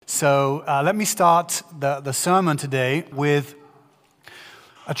So let me start the sermon today with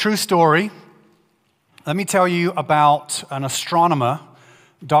a true story. Let me tell you about an astronomer,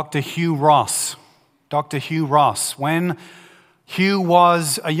 Dr. Hugh Ross. Dr. Hugh Ross. When Hugh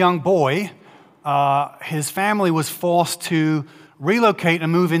was a young boy, his family was forced to relocate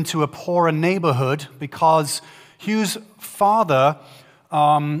and move into a poorer neighborhood because Hugh's father,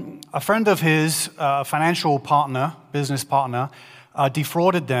 a friend of his, financial partner, business partner,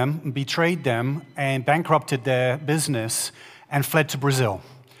 defrauded them, betrayed them, and bankrupted their business and fled to Brazil.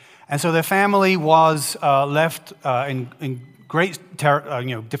 And so their family was left in great,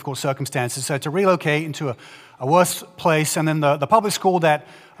 difficult circumstances. So to relocate into a worse place, and then the public school that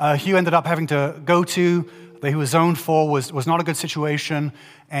Hugh ended up having to go to, that he was zoned for, was not a good situation,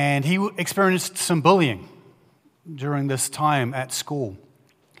 and he experienced some bullying during this time at school.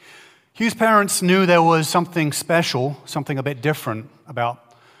 Hugh's parents knew there was something special, something a bit different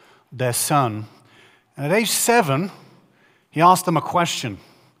about their son. And at age 7, he asked them a question.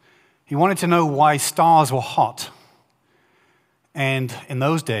 He wanted to know why stars were hot. And in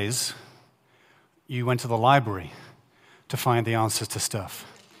those days, you went to the library to find the answers to stuff.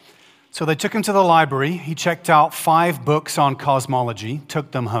 So they took him to the library. He checked out 5 books on cosmology,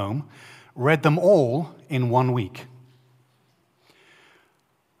 took them home, read them all in 1 week.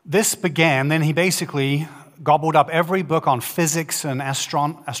 This began, then he basically gobbled up every book on physics and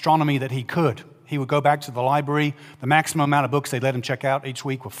astronomy that he could. He would go back to the library. The maximum amount of books they let him check out each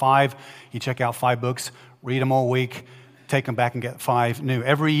week were 5. He'd check out 5 books, read them all week, take them back and get 5 new.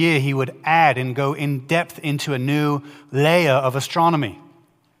 Every year he would add and go in depth into a new layer of astronomy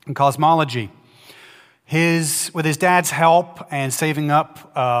and cosmology. With his dad's help and saving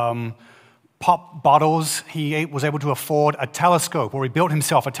up pop bottles, he was able to afford a telescope, or he built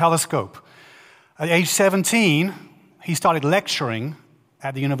himself a telescope. At age 17, he started lecturing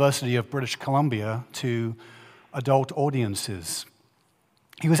at the University of British Columbia to adult audiences.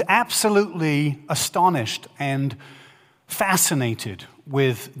 He was absolutely astonished and fascinated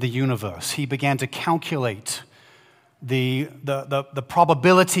with the universe. He began to calculate the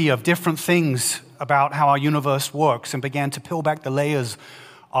probability of different things about how our universe works and began to peel back the layers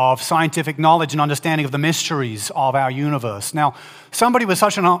of scientific knowledge and understanding of the mysteries of our universe. Now, somebody with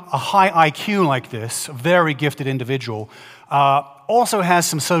such a high IQ like this, a very gifted individual, also has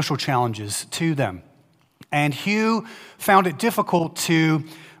some social challenges to them. And Hugh found it difficult to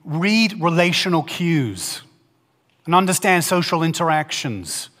read relational cues and understand social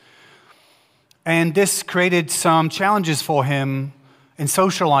interactions. And this created some challenges for him in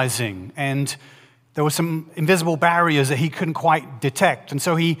socializing, and there were some invisible barriers that he couldn't quite detect. And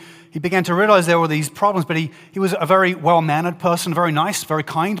so he began to realize there were these problems, but he was a very well-mannered person, very nice, very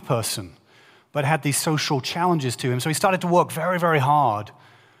kind person, but had these social challenges to him. So he started to work very, very hard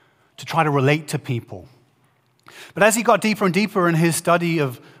to try to relate to people. But as he got deeper and deeper in his study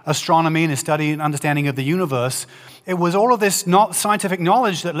of astronomy and his study and understanding of the universe, it was all of this scientific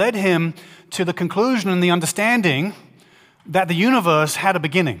knowledge that led him to the conclusion and the understanding that the universe had a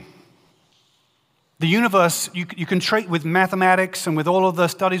beginning. The universe, you can trace with mathematics and with all of the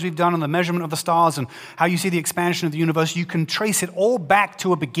studies we've done on the measurement of the stars and how you see the expansion of the universe, you can trace it all back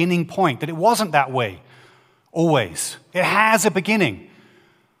to a beginning point, that it wasn't that way always. It has a beginning.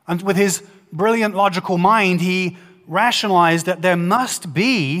 And with his brilliant logical mind, he rationalized that there must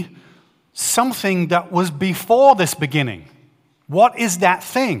be something that was before this beginning. What is that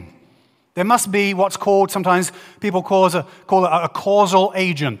thing? There must be what's called, sometimes people call it a causal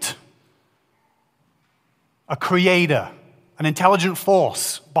agent. A creator, an intelligent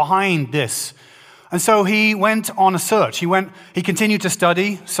force behind this. And so he went on a search. He continued to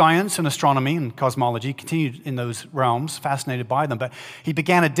study science and astronomy and cosmology, continued in those realms, fascinated by them, but he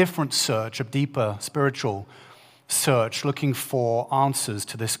began a different search, a deeper spiritual search, looking for answers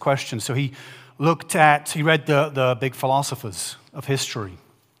to this question. So he read the big philosophers of history,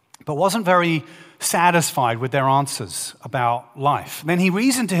 but wasn't very satisfied with their answers about life. Then he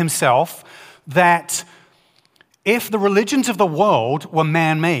reasoned to himself that if the religions of the world were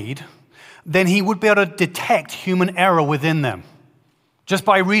man-made, then he would be able to detect human error within them. Just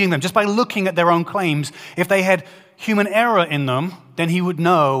by reading them, just by looking at their own claims, if they had human error in them, then he would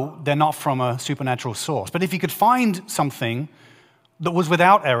know they're not from a supernatural source. But if he could find something that was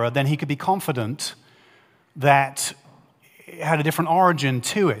without error, then he could be confident that it had a different origin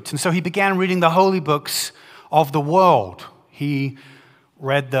to it. And so he began reading the holy books of the world. He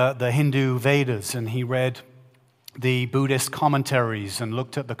read the Hindu Vedas, and he read the Buddhist commentaries and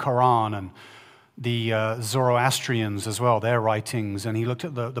looked at the Quran and the Zoroastrians as well, their writings, and he looked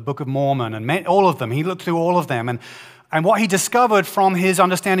at the Book of Mormon and all of them. He looked through all of them, And what he discovered from his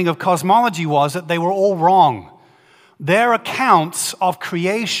understanding of cosmology was that they were all wrong. Their accounts of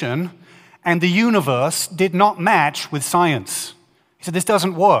creation and the universe did not match with science. He said, this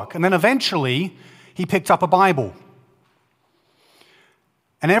doesn't work. And then eventually, he picked up a Bible.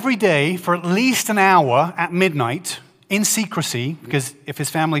 And every day, for at least an hour at midnight, in secrecy, because if his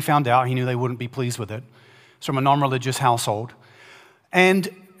family found out, he knew they wouldn't be pleased with it. It's from a non-religious household. And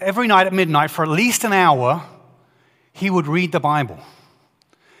every night at midnight, for at least an hour, he would read the Bible.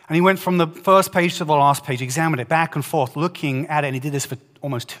 And he went from the first page to the last page, examined it back and forth, looking at it, and he did this for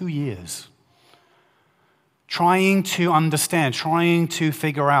almost 2 years. Trying to understand, trying to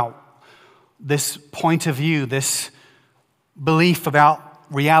figure out this point of view, this belief about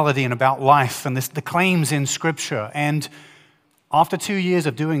reality and about life, and the claims in Scripture. And after 2 years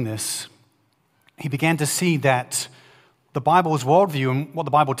of doing this, he began to see that the Bible's worldview and what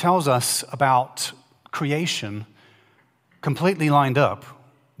the Bible tells us about creation completely lined up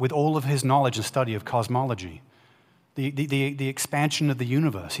with all of his knowledge and study of cosmology. The expansion of the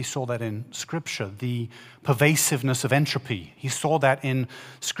universe, he saw that in Scripture. The pervasiveness of entropy, he saw that in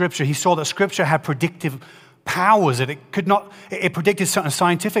Scripture. He saw that Scripture had predictive powers, that it predicted certain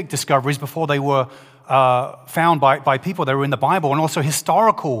scientific discoveries before they were found by people that were in the Bible, and also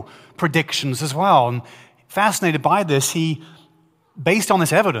historical predictions as well. And fascinated by this, based on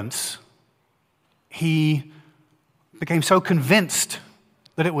this evidence, he became so convinced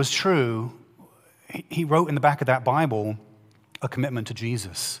that it was true, he wrote in the back of that Bible a commitment to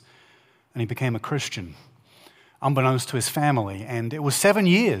Jesus. And he became a Christian, unbeknownst to his family. And it was 7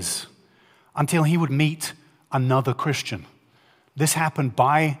 years until he would meet another Christian. This happened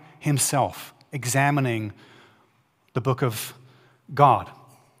by himself, examining the book of God.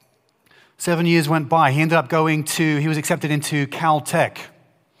 7 years went by. He ended up he was accepted into Caltech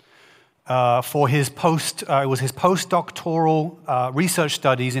for his postdoctoral research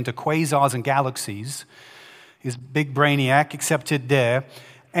studies into quasars and galaxies. His big brainiac, accepted there.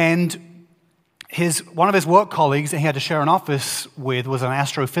 And one of his work colleagues that he had to share an office with was an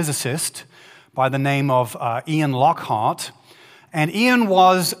astrophysicist by the name of Ian Lockhart. And Ian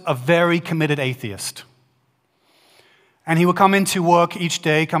was a very committed atheist. And he would come into work each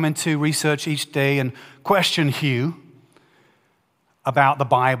day, come into research each day, and question Hugh about the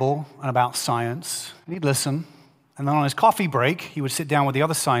Bible and about science. And he'd listen. And then on his coffee break, he would sit down with the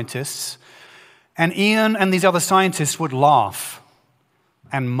other scientists. And Ian and these other scientists would laugh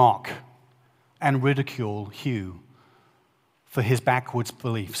and mock and ridicule Hugh for his backwards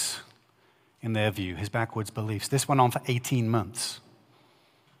beliefs, in their view, his backwards beliefs. This went on for 18 months,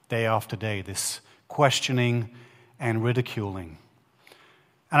 day after day, this questioning and ridiculing.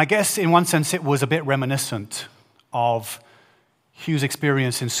 And I guess in one sense it was a bit reminiscent of Hugh's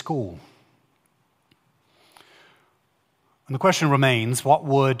experience in school. And the question remains, what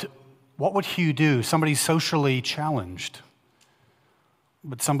would Hugh do? Somebody socially challenged,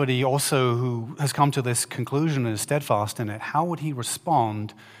 but somebody also who has come to this conclusion and is steadfast in it. How would he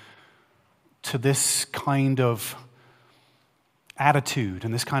respond to this kind of attitude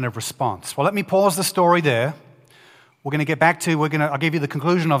and this kind of response? Well, let me pause the story there. We're going to get back to, I'll give you the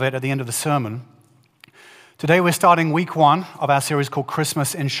conclusion of it at the end of the sermon. Today we're starting week 1 of our series called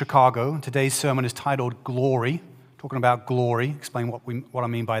Christmas in Chicago. Today's sermon is titled Glory, talking about glory. Explain what I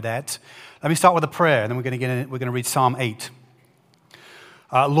mean by that. Let me start with a prayer, and then we're going to read Psalm 8.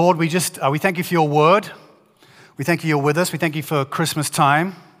 Lord, we thank you for your word. We thank you you're with us. We thank you for Christmas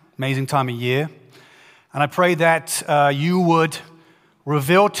time, amazing time of year. And I pray that you would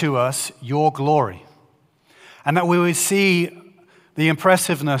reveal to us your glory, and that we would see the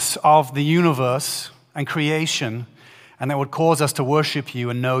impressiveness of the universe and creation, and that would cause us to worship you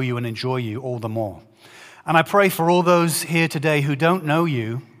and know you and enjoy you all the more. And I pray for all those here today who don't know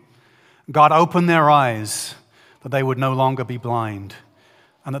you, God, open their eyes that they would no longer be blind,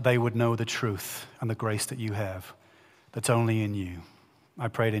 and that they would know the truth and the grace that you have that's only in you. I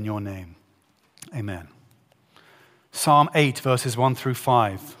pray it in your name. Amen. Psalm 8, verses 1 through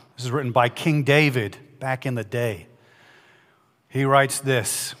 5. This is written by King David back in the day. He writes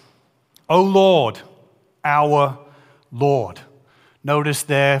this: O Lord, our Lord. Notice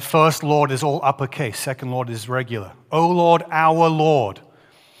there, first Lord is all uppercase, second Lord is regular. O Lord, our Lord,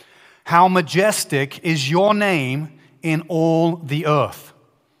 how majestic is your name in all the earth.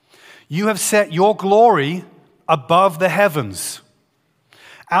 You have set your glory above the heavens.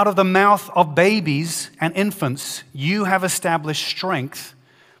 Out of the mouth of babies and infants, you have established strength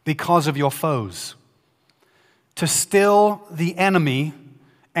because of your foes, to still the enemy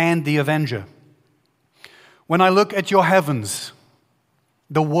and the avenger. When I look at your heavens,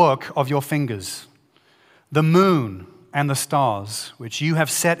 the work of your fingers, the moon and the stars, which you have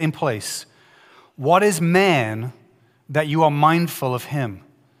set in place. What is man that you are mindful of him,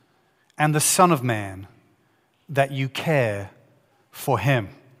 and the Son of Man that you care for him?"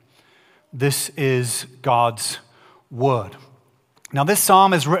 This is God's word. Now, this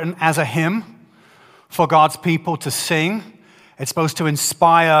psalm is written as a hymn for God's people to sing. It's supposed to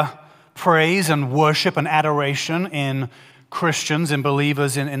inspire praise and worship and adoration in Christians and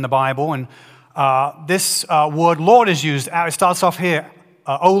believers in the Bible. And this word Lord is used. It starts off here,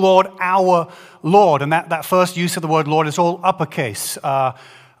 "O Lord, our Lord." And that first use of the word Lord is all uppercase.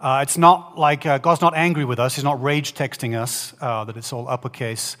 It's not like God's not angry with us. He's not rage texting us that it's all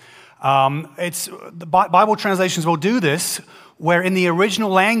uppercase. The Bible translations will do this, where in the original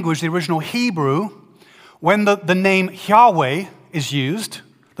language, the original Hebrew, when the name Yahweh is used,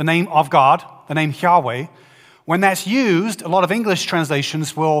 the name of God, the name Yahweh, when that's used, a lot of English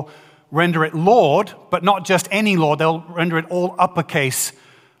translations will render it Lord, but not just any Lord. They'll render it all uppercase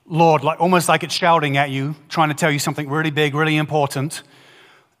Lord, almost like it's shouting at you, trying to tell you something really big, really important.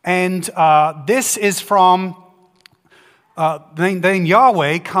 And this is from, the name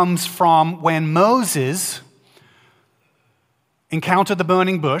Yahweh comes from when Moses encountered the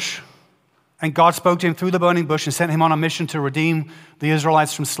burning bush, and God spoke to him through the burning bush and sent him on a mission to redeem the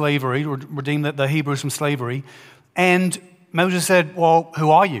Israelites from slavery, redeem the Hebrews from slavery. And Moses said, "Well,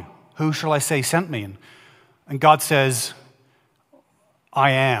 who are you? Who shall I say sent me?" And God says,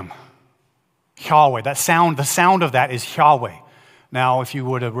 "I am Yahweh." The sound of that is Yahweh. Now, if you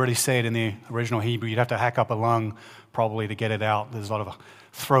were to really say it in the original Hebrew, you'd have to hack up a lung probably to get it out. There's a lot of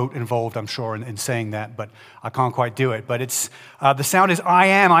throat involved, I'm sure, in saying that, but I can't quite do it. But it's the sound is I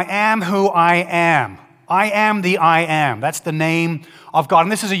am who I am. I am the I am. That's the name of God.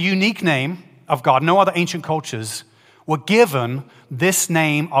 And this is a unique name of God. No other ancient cultures were given this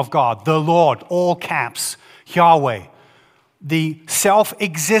name of God, the Lord, all caps, Yahweh, the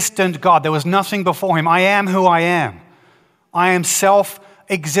self-existent God. There was nothing before him. I am who I am. I am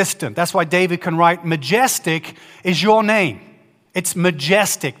self-existent. That's why David can write, "Majestic is your name." It's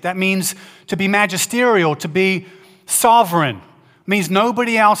majestic. That means to be magisterial, to be sovereign. It means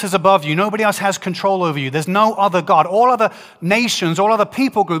nobody else is above you. Nobody else has control over you. There's no other God. All other nations, all other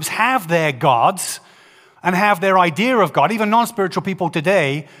people groups have their gods and have their idea of God. Even non-spiritual people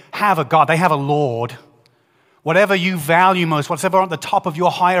today have a God. They have a Lord. Whatever you value most, whatever at the top of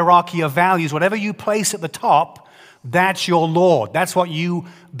your hierarchy of values, whatever you place at the top, that's your Lord. That's what you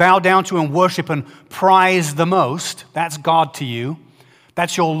bow down to and worship and prize the most. That's God to you.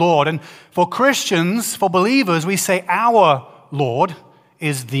 That's your Lord. And for Christians, for believers, we say our Lord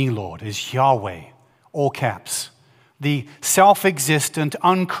is the Lord, is Yahweh, all caps. The self-existent,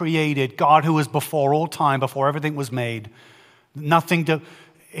 uncreated God who was before all time, before everything was made.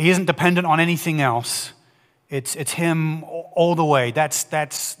 He isn't dependent on anything else. It's him all the way. That's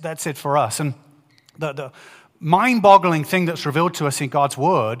it for us. And the mind-boggling thing that's revealed to us in God's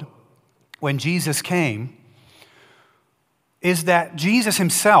Word when Jesus came is that Jesus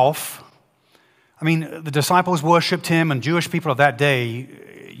himself, the disciples worshipped him, and Jewish people of that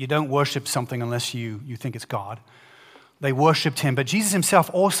day, you don't worship something unless you think it's God. They worshipped him, but Jesus himself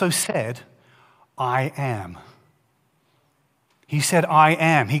also said, "I am." He said, "I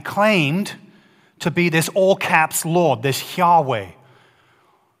am." He claimed to be this all-caps Lord, this Yahweh.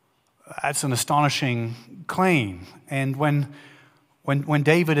 That's an astonishing claim. And when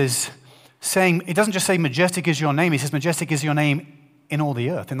David is saying, it doesn't just say majestic is your name, he says majestic is your name in all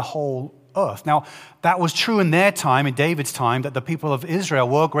the earth, in the whole earth. Now, that was true in their time, in David's time, that the people of Israel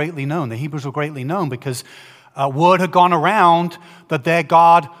were greatly known. The Hebrews were greatly known because word had gone around that their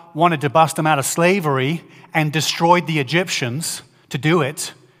God wanted to bust them out of slavery and destroyed the Egyptians to do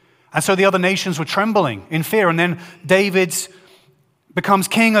it. And so the other nations were trembling in fear. And then David becomes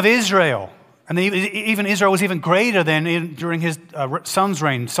king of Israel. And even Israel was even greater than during his son's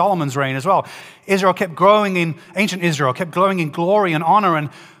reign, Solomon's reign as well. Israel kept growing ancient Israel kept growing in glory and honor.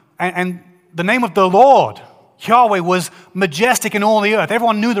 And the name of the Lord, Yahweh, was majestic in all the earth.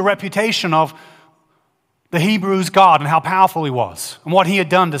 Everyone knew the reputation of the Hebrews' God and how powerful he was. And what he had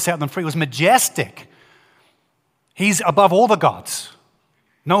done to set them free was majestic. He's above all the gods.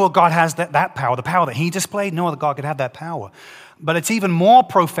 No other God has that power. The power that he displayed, no other God could have that power. But it's even more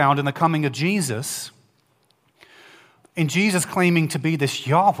profound in the coming of Jesus. In Jesus claiming to be this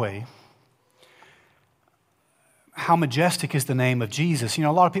Yahweh, how majestic is the name of Jesus. A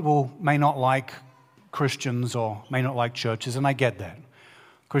lot of people may not like Christians or may not like churches, and I get that.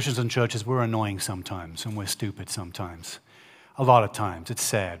 Christians and churches, we're annoying sometimes, and we're stupid sometimes. A lot of times. It's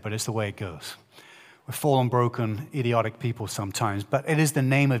sad, but it's the way it goes. We're fallen, broken, idiotic people sometimes, but it is the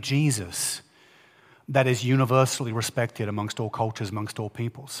name of Jesus that is universally respected amongst all cultures, amongst all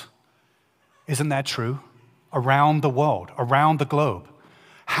peoples. Isn't that true? Around the world, around the globe.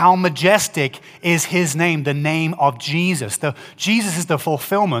 How majestic is his name, the name of Jesus. Jesus is the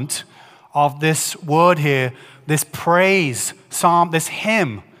fulfillment of this word here, this praise psalm, this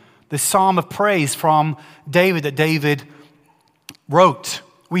hymn, this psalm of praise from David that David wrote.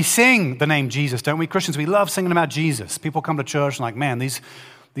 We sing the name Jesus, don't we? Christians, we love singing about Jesus. People come to church and like, man, these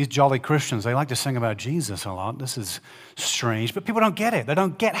jolly Christians, they like to sing about Jesus a lot. This is strange. But people don't get it. They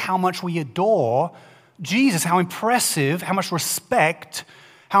don't get how much we adore Jesus, how impressive, how much respect,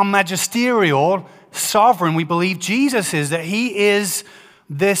 how magisterial, sovereign we believe Jesus is, that he is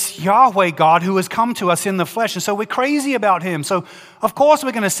this Yahweh God who has come to us in the flesh. And so we're crazy about him. So of course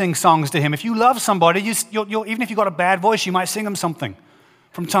we're going to sing songs to him. If you love somebody, you'll, even if you've got a bad voice, you might sing them something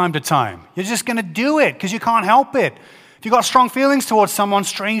from time to time. You're just going to do it because you can't help it. If you've got strong feelings towards someone,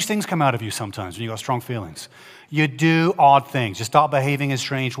 strange things come out of you sometimes when you've got strong feelings. You do odd things. You start behaving in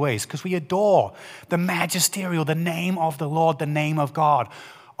strange ways because we adore the magisterial, the name of the Lord, the name of God.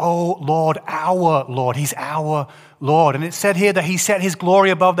 Oh, Lord, our Lord. He's our Lord. And it said here that he set his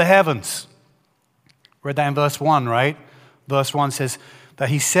glory above the heavens. Read that in verse 1, right? Verse 1 says that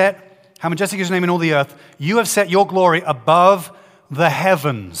he set, how majestic is his name in all the earth. You have set your glory above the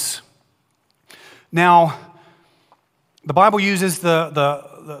heavens. Now, the Bible uses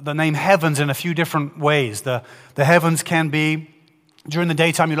the name heavens in a few different ways. The heavens can be, during the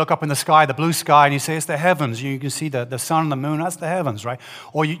daytime you look up in the sky, the blue sky, and you say it's the heavens. You can see the sun and the moon, that's the heavens, right?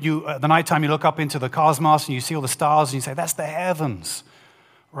 Or the nighttime you look up into the cosmos and you see all the stars and you say that's the heavens,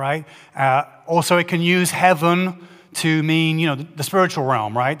 right? Also it can use heaven to mean, the spiritual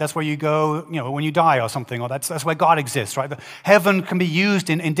realm, right? That's where you go, when you die or something, or that's where God exists, right? Heaven can be used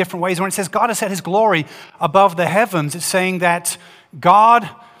in different ways. When it says God has set his glory above the heavens, it's saying that God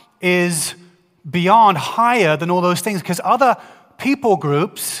is beyond, higher than all those things, because other people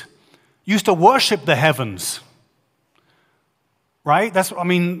groups used to worship the heavens, right?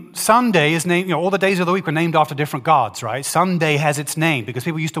 Sunday is named, all the days of the week were named after different gods, right? Sunday has its name because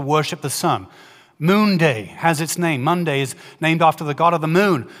people used to worship the sun. Moon Day has its name. Monday is named after the god of the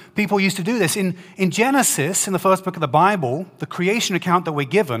moon. People used to do this. In Genesis, in the first book of the Bible, the creation account that we're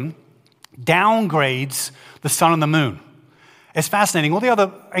given downgrades the sun and the moon. It's fascinating. All the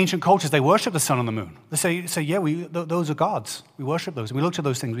other ancient cultures, they worship the sun and the moon. They say yeah, those are gods. We worship those. And we look to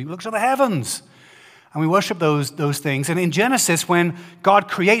those things. We look to the heavens. And we worship those things. And in Genesis, when God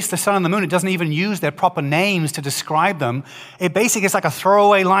creates the sun and the moon, it doesn't even use their proper names to describe them. It basically is like a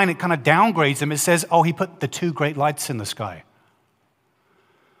throwaway line. It kind of downgrades them. It says, oh, he put the two great lights in the sky.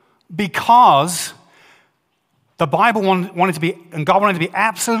 Because the Bible wanted to be, and God wanted to be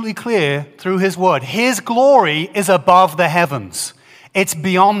absolutely clear through his word. His glory is above the heavens. It's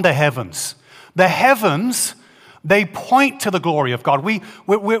beyond the heavens. The heavens, they point to the glory of God.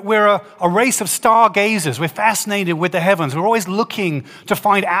 We're a race of stargazers. We're fascinated with the heavens. We're always looking to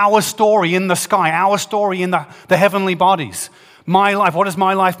find our story in the sky, our story in the heavenly bodies. My life, what does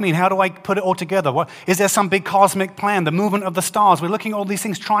my life mean? How do I put it all together? Is there some big cosmic plan? The movement of the stars. We're looking at all these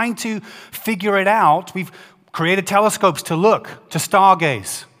things, trying to figure it out. We've created telescopes to look, to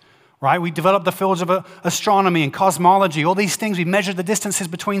stargaze. Right? We developed the fields of astronomy and cosmology, all these things. We measured the distances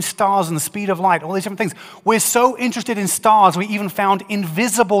between stars and the speed of light, all these different things. We're so interested in stars, we even found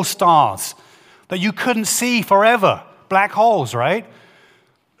invisible stars that you couldn't see forever. Black holes, right?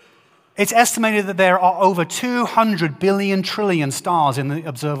 It's estimated that there are over 200 billion trillion stars in the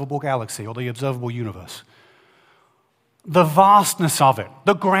observable galaxy or the observable universe. The vastness of it,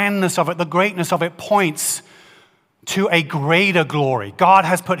 the grandness of it, the greatness of it points to a greater glory. God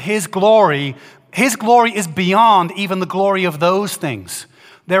has put his glory is beyond even the glory of those things.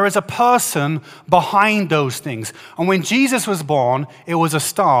 There is a person behind those things. And when Jesus was born, it was a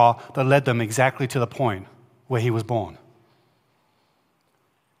star that led them exactly to the point where he was born.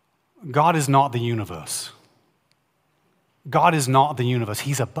 God is not the universe. God is not the universe.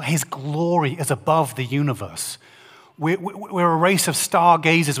 His glory is above the universe. We're a race of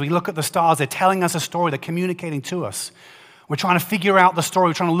stargazers. We look at the stars. They're telling us a story. They're communicating to us. We're trying to figure out the story.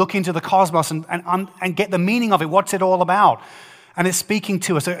 We're trying to look into the cosmos and get the meaning of it. What's it all about? And it's speaking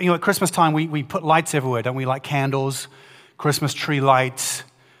to us. At Christmas time, we put lights everywhere, don't we? Like candles, Christmas tree lights,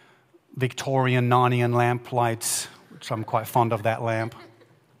 Victorian, Narnian lamp lights, which I'm quite fond of that lamp.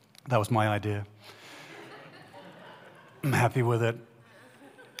 That was my idea. I'm happy with it.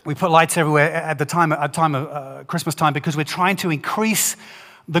 We put lights everywhere at Christmas time because we're trying to increase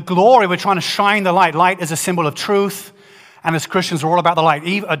the glory. We're trying to shine the light. Light is a symbol of truth. And as Christians, we're all about the light.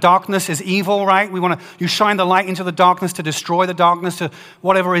 Darkness is evil, right? You shine the light into the darkness to destroy the darkness, to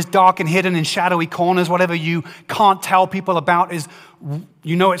whatever is dark and hidden in shadowy corners, whatever you can't tell people about is,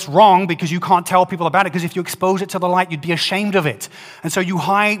 you know it's wrong because you can't tell people about it, because if you expose it to the light, you'd be ashamed of it. And so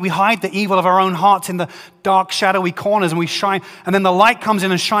we hide the evil of our own hearts in the dark, shadowy corners, and we shine, and then the light comes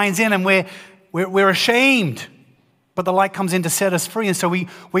in and shines in, and we're ashamed. But the light comes in to set us free. And so we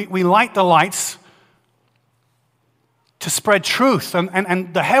light the lights to spread truth.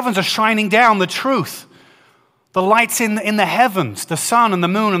 And the heavens are shining down the truth. The lights in the heavens, the sun and the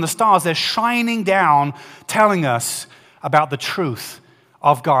moon and the stars, they're shining down, telling us about the truth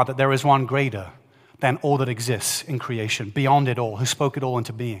of God, that there is one greater than all that exists in creation, beyond it all, who spoke it all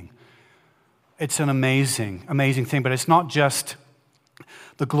into being. It's an amazing, amazing thing. But it's not just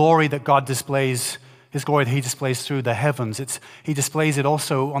the glory that God displays, His glory that He displays through the heavens. He displays it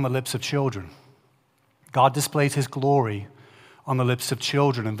also on the lips of children. God displays His glory on the lips of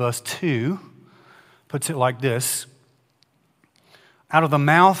children. And verse 2 puts it like this: out of the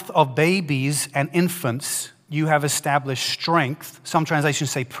mouth of babies and infants you have established strength. Some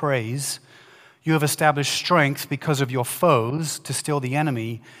translations say praise. You have established strength because of your foes, to still the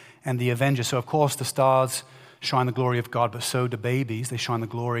enemy and the avenger. So of course the stars shine the glory of God, but so do babies. They shine the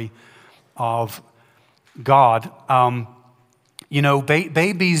glory of God.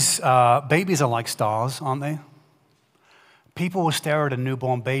 Babies are like stars, aren't they? People will stare at a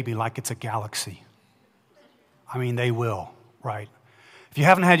newborn baby like it's a galaxy. I mean, they will, right? If you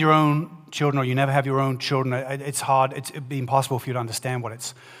haven't had your own children, or you never have your own children, it's hard. It'd be impossible for you to understand what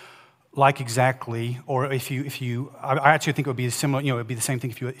it's like exactly. Or I actually think it would be similar. It would be the same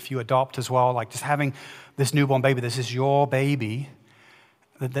thing if you adopt as well. Like just having this newborn baby. This is your baby.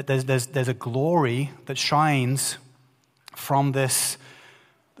 There's a glory that shines from this.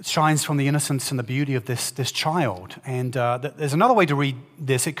 Shines from the innocence and the beauty of this child. And there's another way to read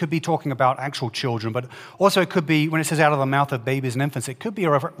this. It could be talking about actual children, but also it could be, when it says out of the mouth of babies and infants, it could be a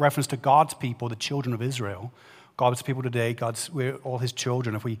reference to God's people, the children of Israel. God's people today, we're all His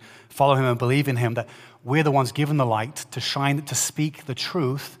children. If we follow Him and believe in Him, that we're the ones given the light to shine, to speak the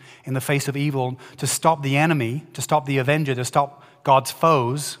truth in the face of evil, to stop the enemy, to stop the avenger, to stop God's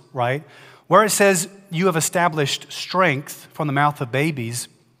foes, right? Where it says you have established strength from the mouth of babies,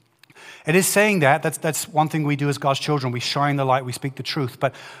 it is saying that's one thing we do as God's children. We shine the light, we speak the truth.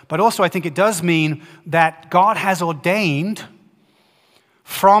 But also I think it does mean that God has ordained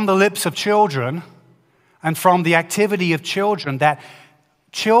from the lips of children and from the activity of children that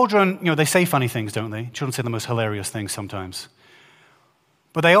children, they say funny things, don't they? Children say the most hilarious things sometimes.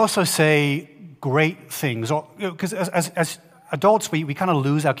 But they also say great things. Because as adults, we kind of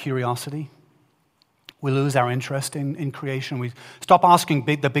lose our curiosity. We lose our interest in creation. We stop asking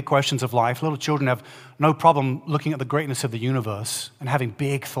the big questions of life. Little children have no problem looking at the greatness of the universe and having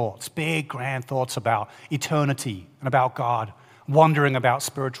big thoughts, big, grand thoughts about eternity and about God, wondering about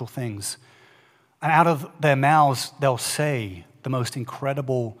spiritual things. And out of their mouths, they'll say the most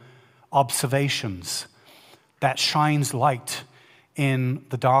incredible observations that shines light in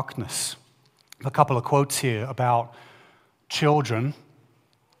the darkness. A couple of quotes here about children.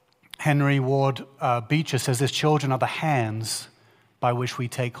 Henry Ward Beecher says this: children are the hands by which we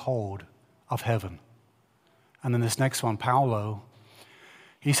take hold of heaven. And then this next one, Paulo,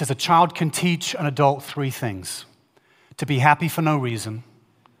 he says a child can teach an adult three things: to be happy for no reason,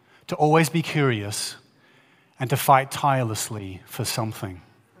 to always be curious, and to fight tirelessly for something.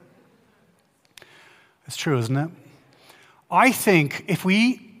 It's true, isn't it? I think if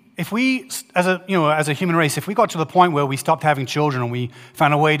we as a human race, if we got to the point where we stopped having children and we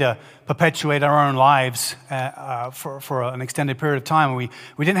found a way to perpetuate our own lives for an extended period of time, and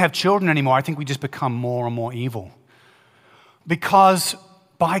we didn't have children anymore, I think we just become more and more evil. Because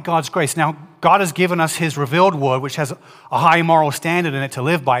by God's grace, now God has given us His revealed word, which has a high moral standard in it to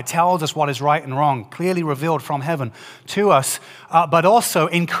live by. It tells us what is right and wrong, clearly revealed from heaven to us. But also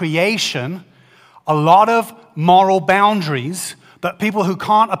in creation, a lot of moral boundaries that people who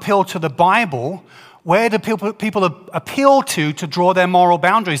can't appeal to the Bible, where do people appeal to draw their moral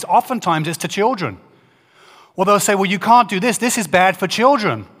boundaries? Oftentimes it's to children. Well, they'll say, well, you can't do this. This is bad for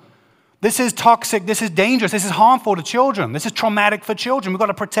children. This is toxic. This is dangerous. This is harmful to children. This is traumatic for children. We've got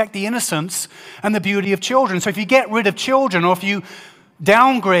to protect the innocence and the beauty of children. So if you get rid of children, or if you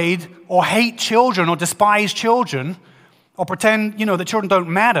downgrade or hate children or despise children, or pretend, that children don't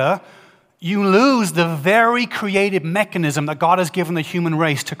matter, you lose the very creative mechanism that God has given the human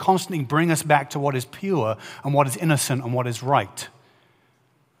race to constantly bring us back to what is pure and what is innocent and what is right.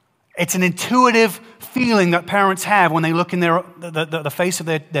 It's an intuitive feeling that parents have when they look in the face of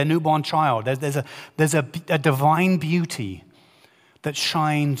their newborn child. There's a divine beauty that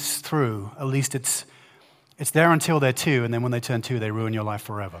shines through. At least it's there until they're 2, and then when they turn 2, they ruin your life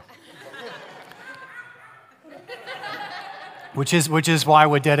forever. Which is why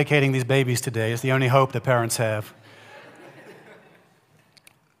we're dedicating these babies today. It's the only hope that parents have.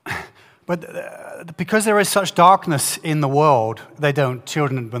 But because there is such darkness in the world,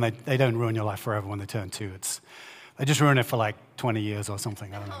 children, when they don't ruin your life forever when they turn 2. They just ruin it for like 20 years or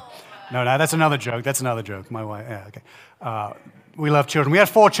something. I don't know. No, that's another joke. My wife, yeah, okay. We love children. We had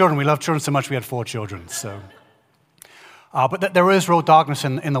 4 children. We love children so much we had 4 children. So, but there is real darkness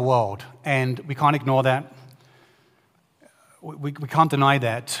in the world, and we can't ignore that. We can't deny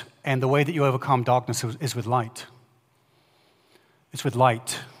that. And the way that you overcome darkness is with light. It's with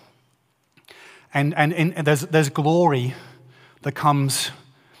light. And there's glory that comes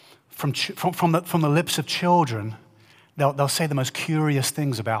from the lips of children. They'll say the most curious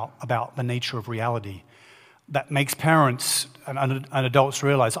things about the nature of reality that makes parents and adults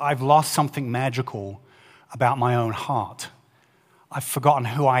realize, I've lost something magical about my own heart. I've forgotten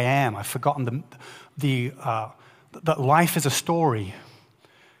who I am. I've forgotten that life is a story.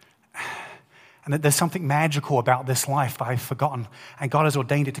 And that there's something magical about this life that I've forgotten. And God has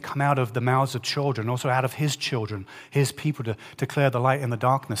ordained it to come out of the mouths of children, also out of his children, his people, to declare the light in the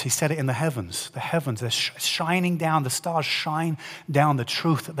darkness. He said it in the heavens. The heavens, they're shining down. The stars shine down the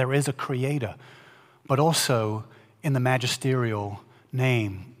truth that there is a creator. But also in the magisterial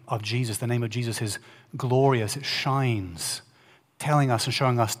name of Jesus. The name of Jesus is glorious. It shines, telling us and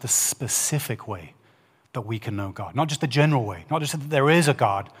showing us the specific way that we can know God. Not just the general way. Not just that there is a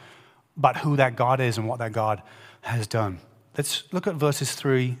God, but who that God is and what that God has done. Let's look at verses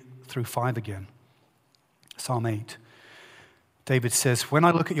 3 through 5 again. Psalm 8. David says, when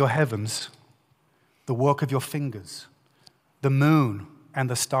I look at your heavens, the work of your fingers, the moon and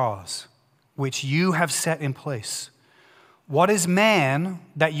the stars, which you have set in place, what is man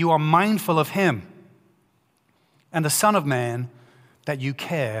that you are mindful of him, and the Son of Man that you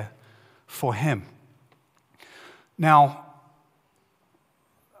care for him? Now,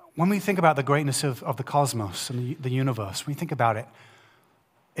 when we think about the greatness of the cosmos and the universe, when we think about it,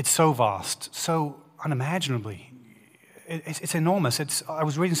 it's so vast, so unimaginably. It's enormous. I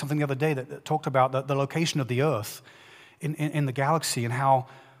was reading something the other day that talked about the location of the Earth in the galaxy and how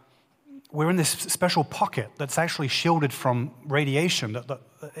we're in this special pocket that's actually shielded from radiation.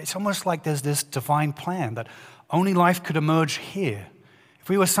 It's almost like there's this divine plan that only life could emerge here. If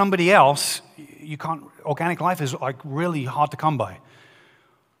we were somebody else, organic life is like really hard to come by.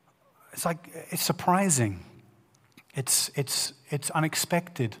 It's surprising. It's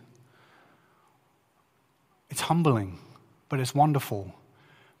unexpected. It's humbling, but it's wonderful.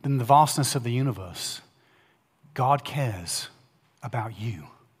 In the vastness of the universe, God cares about you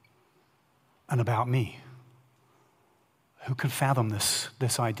and about me. Who can fathom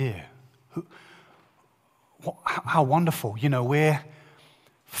this idea? How wonderful. We're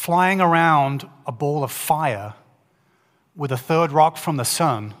flying around a ball of fire with a third rock from the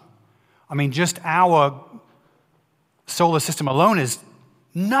sun. I mean, just our solar system alone is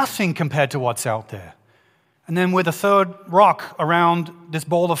nothing compared to what's out there. And then we're the third rock around this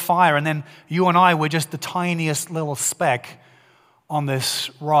ball of fire, and then you and I, we're just the tiniest little speck on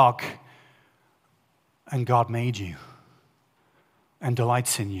this rock. And God made you, and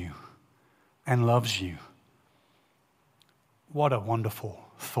delights in you, and loves you. What a wonderful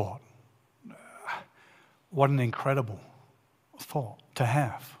thought. What an incredible thought to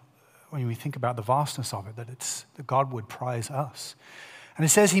have. When we think about the vastness of it, that God would prize us. And it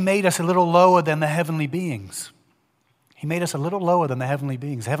says he made us a little lower than the heavenly beings. He made us a little lower than the heavenly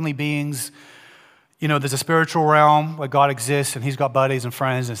beings. Heavenly beings, there's a spiritual realm where God exists and he's got buddies and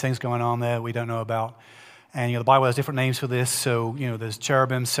friends and things going on there we don't know about. And the Bible has different names for this. So, there's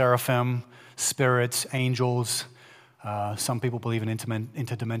cherubim, seraphim, spirits, angels. Some people believe in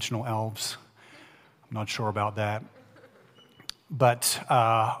interdimensional elves. I'm not sure about that. But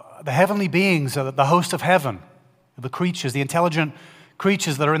the heavenly beings are the host of heaven, the creatures, the intelligent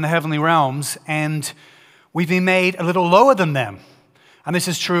creatures that are in the heavenly realms, and we've been made a little lower than them. And this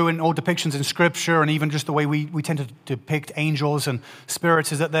is true in all depictions in Scripture, and even just the way we tend to depict angels and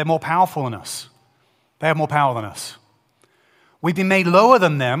spirits, is that they're more powerful than us. They have more power than us. We've been made lower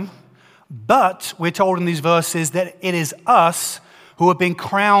than them, but we're told in these verses that it is us who have been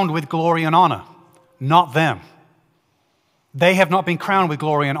crowned with glory and honor, not them. They have not been crowned with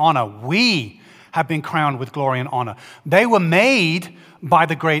glory and honor. We have been crowned with glory and honor. They were made by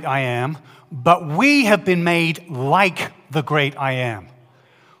the great I am, but we have been made like the great I am.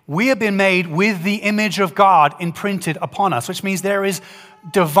 We have been made with the image of God imprinted upon us, which means there is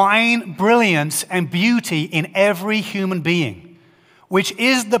divine brilliance and beauty in every human being, which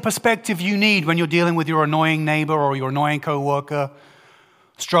is the perspective you need when you're dealing with your annoying neighbor or your annoying coworker,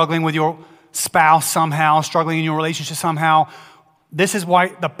 struggling with your spouse somehow, struggling in your relationship somehow. This is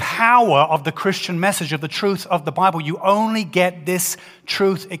why the power of the Christian message, of the truth of the Bible, you only get this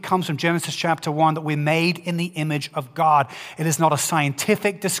truth. It comes from Genesis chapter 1, that we're made in the image of God. It is not a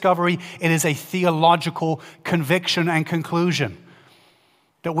scientific discovery. It is a theological conviction and conclusion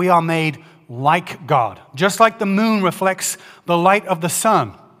that we are made like God. Just like the moon reflects the light of the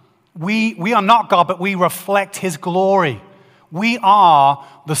sun. We are not God, but we reflect His glory. We are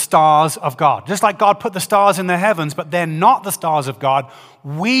the stars of God. Just like God put the stars in the heavens, but they're not the stars of God,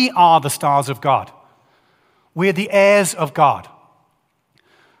 we are the stars of God. We're the heirs of God.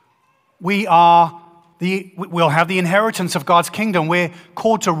 We'll have the inheritance of God's kingdom. We're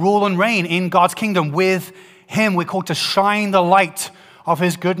called to rule and reign in God's kingdom with Him. We're called to shine the light of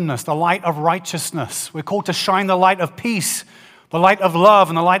His goodness, the light of righteousness. We're called to shine the light of peace, the light of love,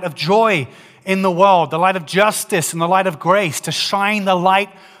 and the light of joy in the world, the light of justice and the light of grace, to shine the light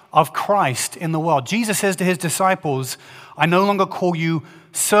of Christ in the world. Jesus says to His disciples, I no longer call you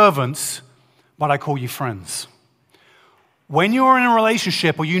servants, but I call you friends. When you're in a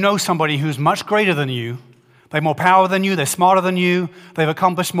relationship or you know somebody who's much greater than you, they have more power than you, they're smarter than you, they've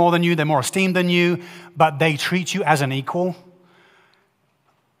accomplished more than you, they're more esteemed than you, but they treat you as an equal,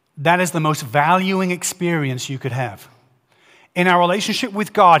 that is the most valuing experience you could have. In our relationship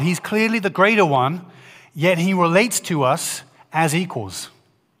with God, He's clearly the greater one, yet He relates to us as equals.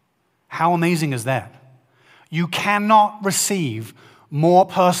 How amazing is that? You cannot receive more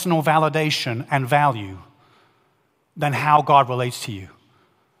personal validation and value than how God relates to you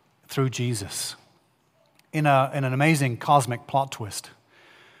through Jesus. In an amazing cosmic plot twist,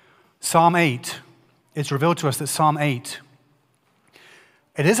 Psalm 8, it's revealed to us that Psalm 8,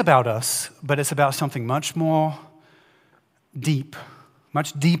 it is about us, but it's about something much more deep,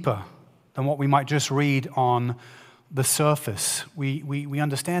 much deeper than what we might just read on the surface. We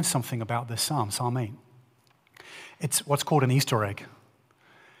understand something about this psalm, Psalm 8. It's what's called an Easter egg.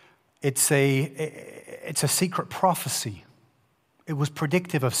 It's a secret prophecy. It was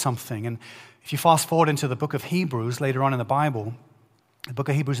predictive of something. And if you fast forward into the book of Hebrews, later on in the Bible, the book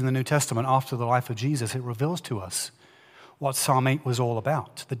of Hebrews in the New Testament, after the life of Jesus, it reveals to us what Psalm 8 was all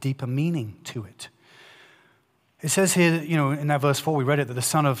about, the deeper meaning to it. It says here, in that verse 4, we read it, that the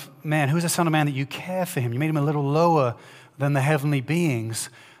Son of Man, who is the Son of Man that you care for Him? You made Him a little lower than the heavenly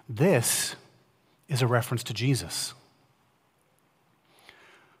beings. This is a reference to Jesus.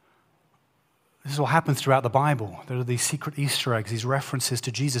 This is what happens throughout the Bible. There are these secret Easter eggs, these references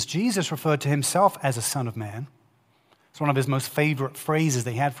to Jesus. Jesus referred to Himself as a Son of Man. It's one of His most favorite phrases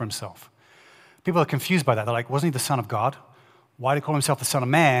that He had for Himself. People are confused by that. They're like, wasn't He the Son of God? Why did He call Himself the Son of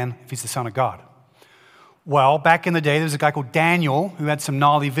Man if He's the Son of God? Well, back in the day, there was a guy called Daniel who had some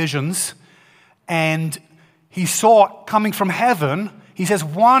gnarly visions, and he saw coming from heaven, he says,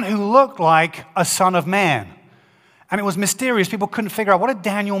 one who looked like a son of man. And it was mysterious. People couldn't figure out, what did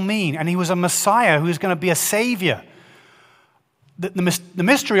Daniel mean? And he was a Messiah who was going to be a savior. The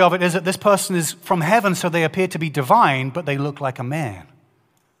mystery of it is that this person is from heaven, so they appear to be divine, but they look like a man.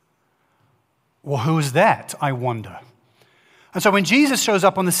 Well, who's that, I wonder? And so when Jesus shows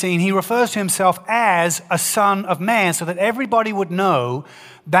up on the scene, He refers to Himself as a Son of Man, so that everybody would know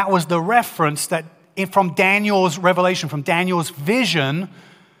that was the reference that from Daniel's revelation, from Daniel's vision,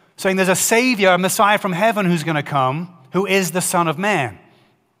 saying there's a Savior, a Messiah from heaven who's going to come, who is the Son of Man.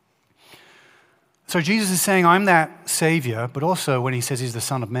 So Jesus is saying, I'm that Savior, but also when He says He's the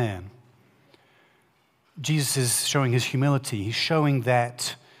Son of Man, Jesus is showing His humility. He's showing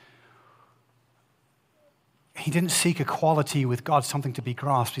that He didn't seek equality with God, something to be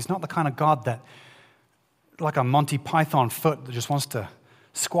grasped. He's not the kind of God that, like a Monty Python foot that just wants to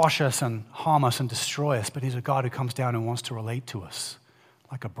squash us and harm us and destroy us, but He's a God who comes down and wants to relate to us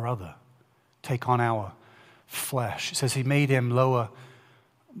like a brother, take on our flesh. It says He made Him lower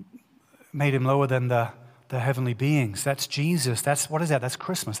than the heavenly beings. That's Jesus. What is that? That's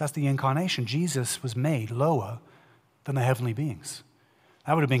Christmas. That's the incarnation. Jesus was made lower than the heavenly beings.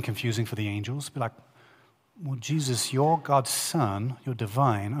 That would have been confusing for the angels. Be like, well, Jesus, you're God's Son, you're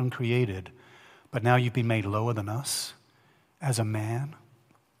divine, uncreated, but now you've been made lower than us as a man.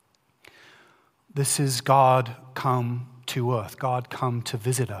 This is God come to earth, God come to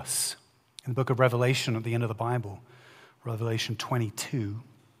visit us. In the book of Revelation at the end of the Bible, Revelation 22,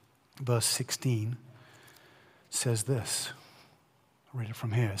 verse 16, says this. I'll read it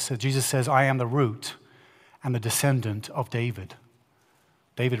from here. Jesus says, I am the root and the descendant of David,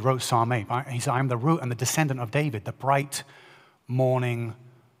 David wrote Psalm 8. He said, I am the root and the descendant of David, the bright morning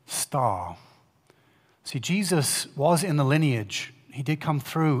star. See, Jesus was in the lineage. He did come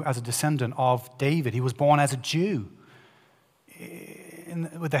through as a descendant of David. He was born as a Jew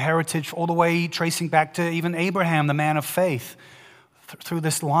with the heritage all the way tracing back to even Abraham, the man of faith. Through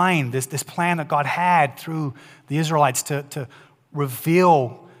this line, this plan that God had through the Israelites to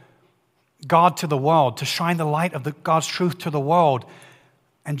reveal God to the world, to shine the light of God's truth to the world.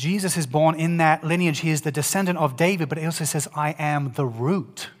 And Jesus is born in that lineage. He is the descendant of David, but it also says, I am the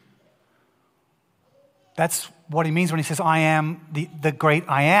root. That's what he means when he says, I am the great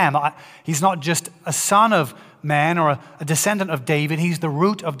I am. He's not just a son of man or a descendant of David. He's the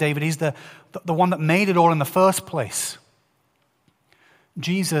root of David. He's the one that made it all in the first place.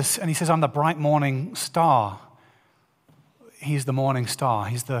 Jesus, and he says, I'm the bright morning star. He's the morning star.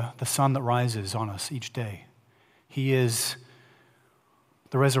 He's the sun that rises on us each day. He is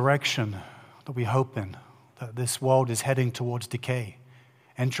the resurrection that we hope in, that this world is heading towards decay.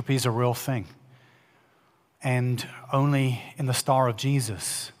 Entropy is a real thing. And only in the star of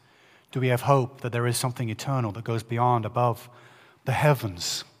Jesus do we have hope that there is something eternal that goes beyond, above the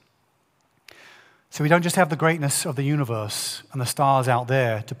heavens. So we don't just have the greatness of the universe and the stars out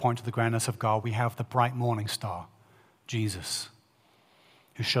there to point to the grandness of God. We have the bright morning star, Jesus,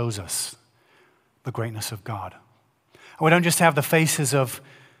 who shows us the greatness of God. And we don't just have the faces of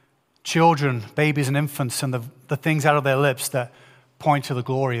children, babies and infants, and the things out of their lips that point to the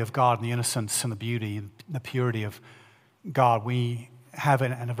glory of God and the innocence and the beauty and the purity of God. We have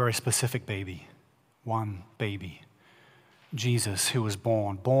it in a very specific baby, one baby, Jesus, who was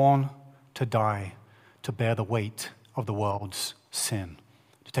born to die, to bear the weight of the world's sin,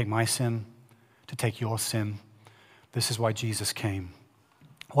 to take my sin, to take your sin. This is why Jesus came.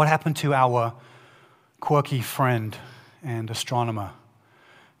 What happened to our quirky friend and astronomer,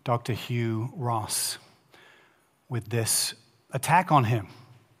 Dr. Hugh Ross, with this attack on him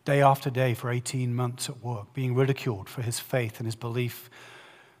day after day for 18 months at work, being ridiculed for his faith and his belief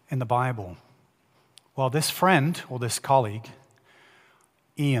in the Bible? Well, this friend, or this colleague,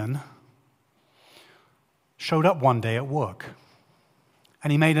 Ian, showed up one day at work,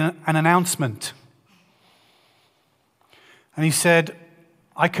 and he made an announcement. And he said,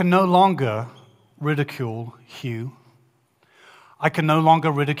 I can no longer ridicule Hugh. I can no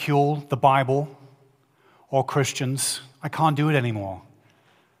longer ridicule the Bible or Christians. I can't do it anymore,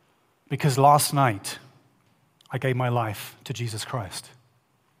 because last night I gave my life to Jesus Christ.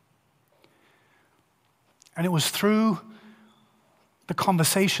 And it was through the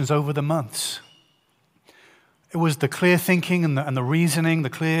conversations over the months. It was the clear thinking and the reasoning, the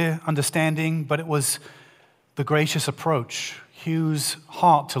clear understanding, but it was the gracious approach, Hugh's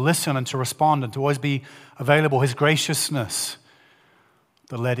heart to listen and to respond and to always be available, his graciousness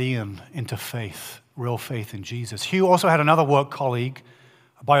that led Ian into faith, real faith in Jesus. Hugh also had another work colleague,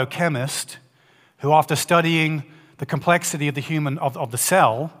 a biochemist, who after studying the complexity of the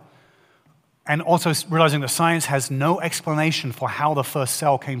cell, and also realizing that science has no explanation for how the first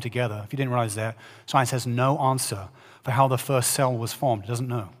cell came together. If you didn't realize that, science has no answer for how the first cell was formed. It doesn't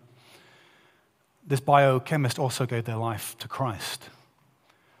know. This biochemist also gave their life to Christ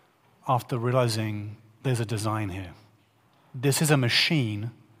after realizing there's a design here. This is a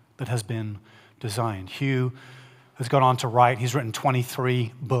machine that has been designed. Hugh has gone on to write. He's written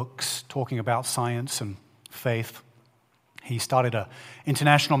 23 books talking about science and faith. He started an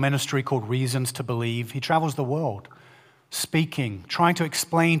international ministry called Reasons to Believe. He travels the world speaking, trying to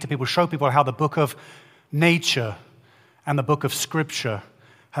explain to people, show people how the book of nature and the book of Scripture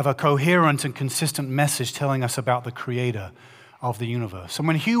have a coherent and consistent message telling us about the Creator of the universe. And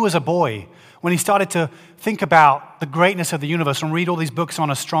when Hugh was a boy, when he started to think about the greatness of the universe and read all these books on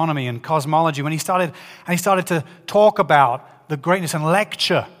astronomy and cosmology, when he started to talk about the greatness and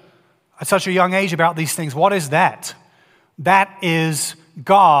lecture at such a young age about these things, what is that? That is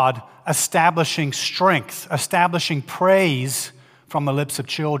God establishing strength, establishing praise from the lips of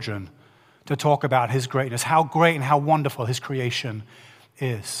children to talk about His greatness, how great and how wonderful His creation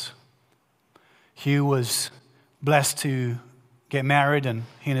is. Hugh was blessed to get married, and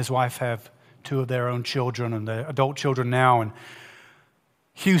he and his wife have 2 of their own children, and they're adult children now. And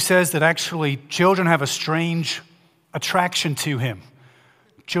Hugh says that actually children have a strange attraction to him.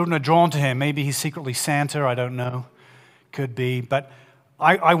 Children are drawn to him. Maybe he's secretly Santa, I don't know. Could be. But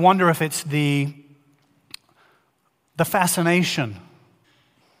I wonder if it's the fascination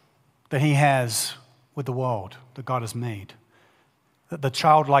that he has with the world that God has made. The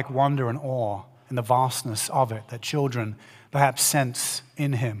childlike wonder and awe and the vastness of it that children perhaps sense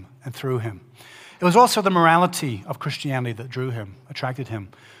in him and through him. It was also the morality of Christianity that drew him, attracted him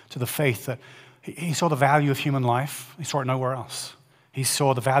to the faith, that he saw the value of human life. He saw it nowhere else. He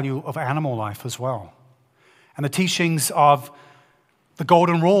saw the value of animal life as well. And the teachings of the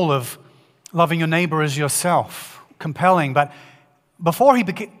golden rule of loving your neighbor as yourself, compelling. But before he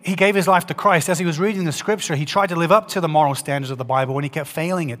gave his life to Christ, as he was reading the scripture, he tried to live up to the moral standards of the Bible, and he kept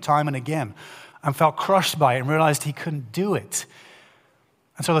failing it time and again and felt crushed by it and realized he couldn't do it.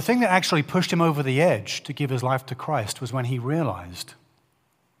 And so the thing that actually pushed him over the edge to give his life to Christ was when he realized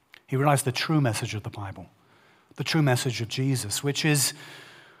the true message of the Bible, the true message of Jesus, which is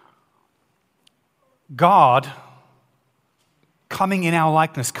God coming in our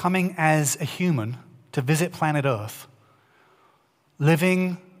likeness, coming as a human to visit planet Earth,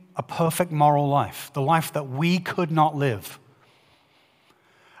 living a perfect moral life, the life that we could not live.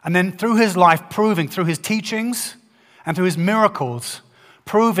 And then through his life, proving through his teachings and through his miracles,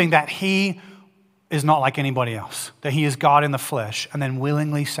 proving that he is not like anybody else, that he is God in the flesh, and then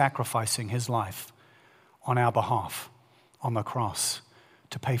willingly sacrificing his life on our behalf on the cross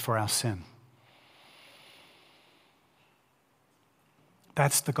to pay for our sin.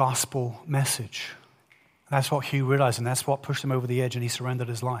 That's the gospel message. That's what Hugh realized, and that's what pushed him over the edge, and he surrendered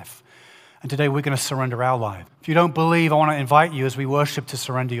his life. And today we're going to surrender our life. If you don't believe, I want to invite you as we worship to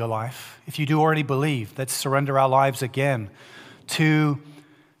surrender your life. If you do already believe, let's surrender our lives again to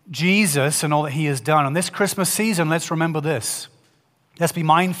Jesus and all that he has done. On this Christmas season, let's remember this. Let's be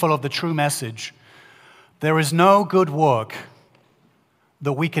mindful of the true message. There is no good work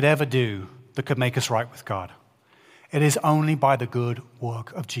that we could ever do that could make us right with God. It is only by the good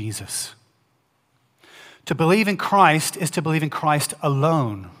work of Jesus. To believe in Christ is to believe in Christ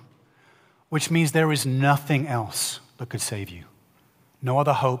alone, which means there is nothing else that could save you. No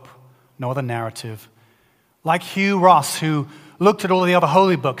other hope, no other narrative. Like Hugh Ross, who looked at all the other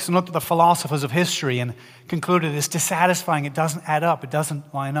holy books and looked at the philosophers of history and concluded it's dissatisfying, it doesn't add up, it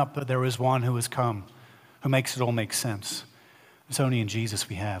doesn't line up, but there is one who has come, who makes it all make sense. It's only in Jesus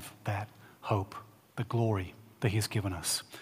we have that hope, the glory that he has given us.